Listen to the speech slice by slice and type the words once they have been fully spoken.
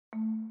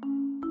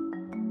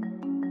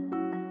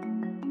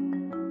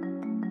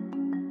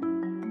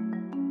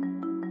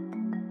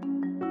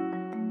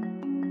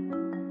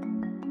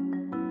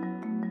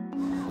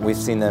We've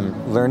seen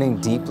them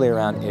learning deeply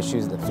around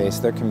issues that face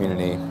their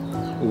community,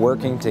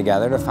 working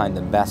together to find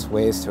the best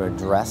ways to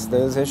address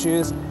those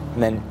issues,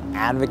 and then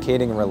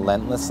advocating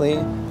relentlessly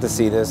to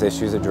see those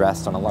issues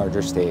addressed on a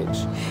larger stage.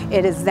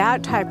 It is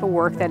that type of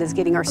work that is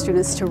getting our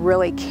students to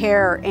really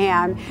care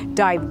and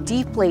dive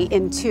deeply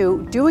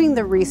into doing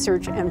the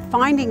research and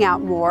finding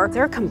out more.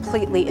 They're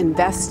completely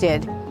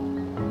invested.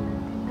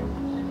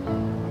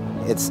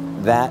 It's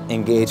that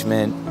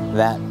engagement,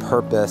 that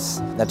purpose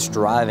that's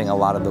driving a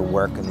lot of the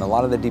work and a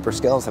lot of the deeper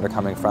skills that are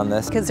coming from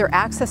this. Because they're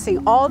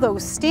accessing all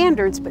those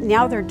standards, but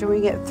now they're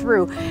doing it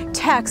through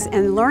texts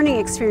and learning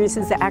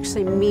experiences that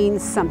actually mean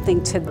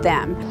something to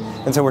them.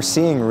 And so we're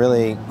seeing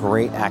really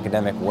great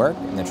academic work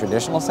in the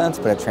traditional sense,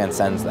 but it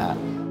transcends that.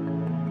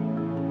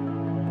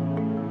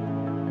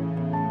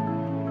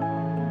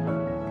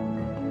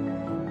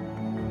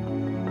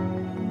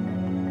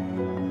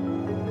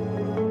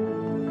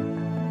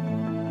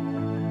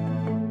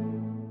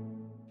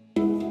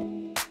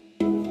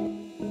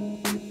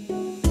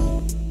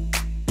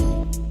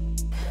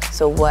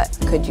 So what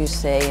could you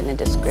say in a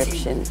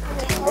description?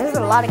 There's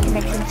a lot of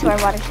connection to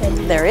our watershed.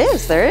 There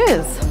is.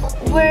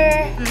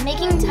 We're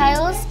making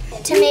tiles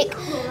to make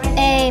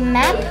a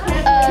map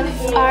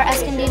of our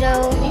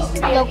Escondido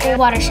local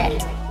watershed.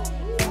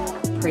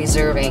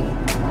 Preserving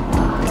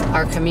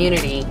our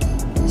community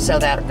so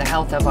that the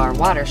health of our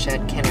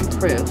watershed can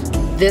improve.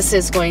 This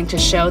is going to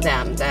show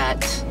them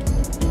that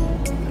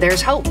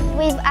there's hope.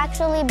 We've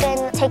actually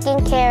been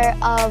taking care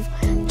of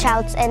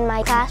trouts in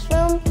my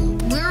classroom.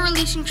 We're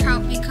releasing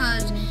trout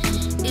because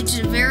it's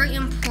very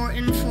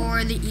important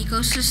for the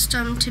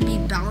ecosystem to be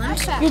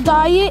balanced. Your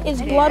diet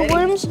is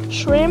bloodworms,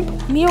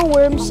 shrimp,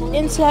 mealworms,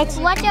 insects.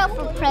 Watch out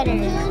for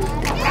predators.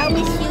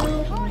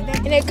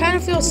 And it kind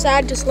of feels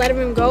sad just letting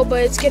them go,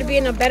 but it's going to be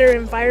in a better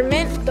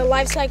environment. The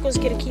life cycle is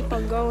going to keep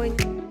on going.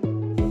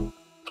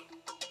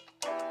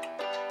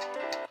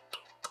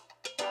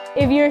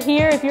 If you're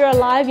here, if you're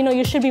alive,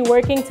 you should be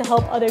working to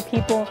help other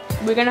people.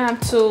 We're going to have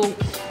to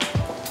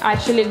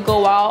actually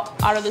go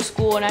out of the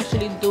school and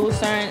actually do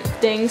certain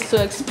things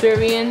to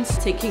experience.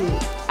 Taking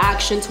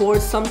action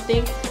towards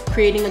something,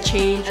 creating a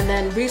change, and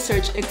then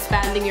research,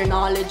 expanding your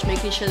knowledge,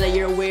 making sure that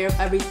you're aware of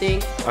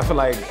everything. I feel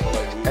like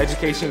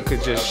education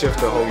could just shift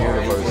the whole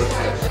universe.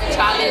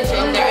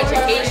 Challenging their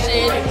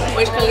education,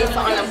 which can lead to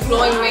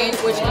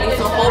unemployment, which can lead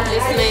to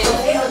hopelessness.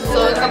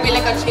 So it can be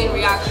like a chain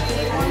reaction.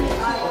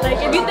 Like,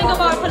 if you think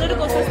about our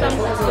political system,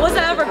 was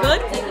that ever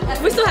good?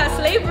 We still had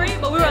slavery,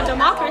 but we were a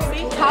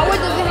democracy. Power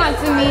doesn't have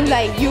to mean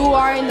like you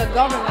are in the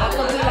government. It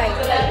could be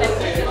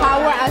like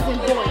power as in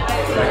doing.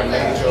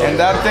 And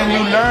that thing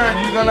you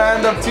learn, you're gonna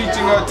end up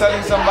teaching or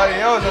telling somebody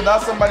else, and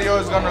that somebody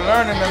else is gonna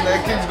learn, and then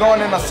it keeps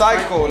going in a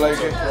cycle.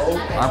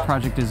 Our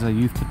project is a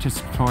Youth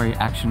Participatory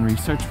Action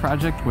research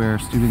project where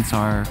students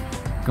are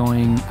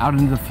going out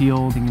into the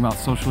field, thinking about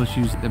social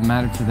issues that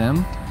matter to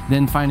them,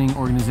 then finding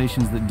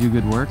organizations that do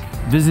good work,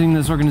 visiting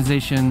those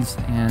organizations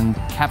and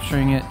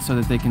capturing it so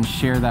that they can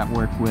share that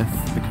work with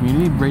the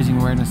community, raising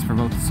awareness for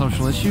both the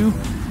social issue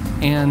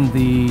and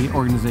the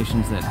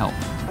organizations that help.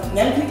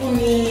 Young people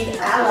need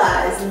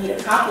allies, need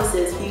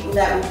accomplices, people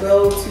that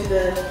will go to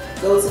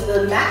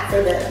the mat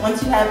for them.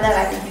 Once you have that,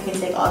 I think you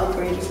can take all the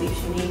courageous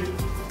leaps you need.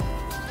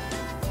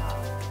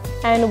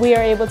 And we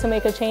are able to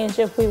make a change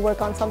if we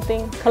work on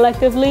something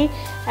collectively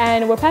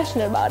and we're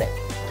passionate about it.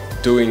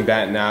 Doing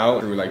that now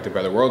through like the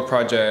Better World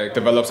Project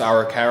develops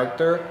our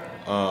character,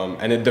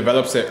 and it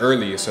develops it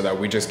early so that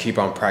we just keep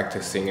on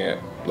practicing it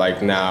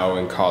like now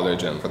in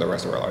college and for the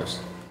rest of our lives.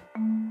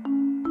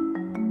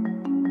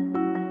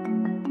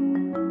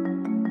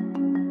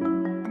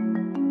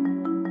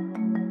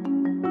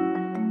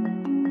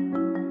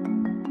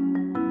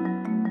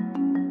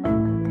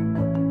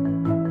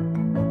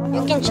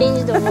 You can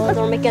change the world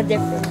or make a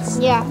difference.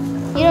 Yeah,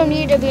 you don't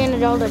need to be an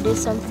adult to do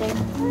something.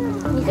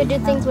 You could do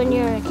things when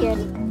you're a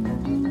kid.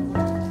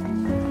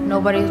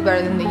 Nobody's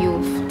better than the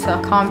youth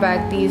to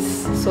combat these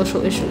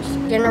social issues.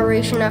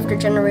 Generation after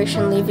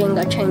generation leaving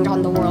a change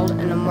on the world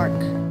and a mark.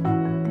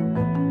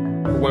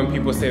 When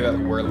people say that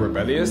we're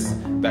rebellious,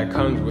 that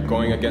comes with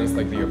going against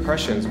like the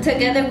oppressions.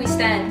 Together we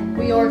stand,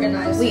 we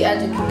organize, we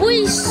educate.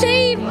 We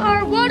save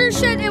our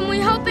watershed and we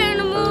help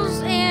animals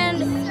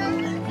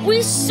and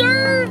we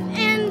serve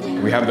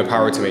and... We have the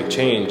power to make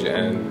change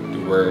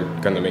and we're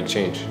gonna make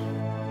change.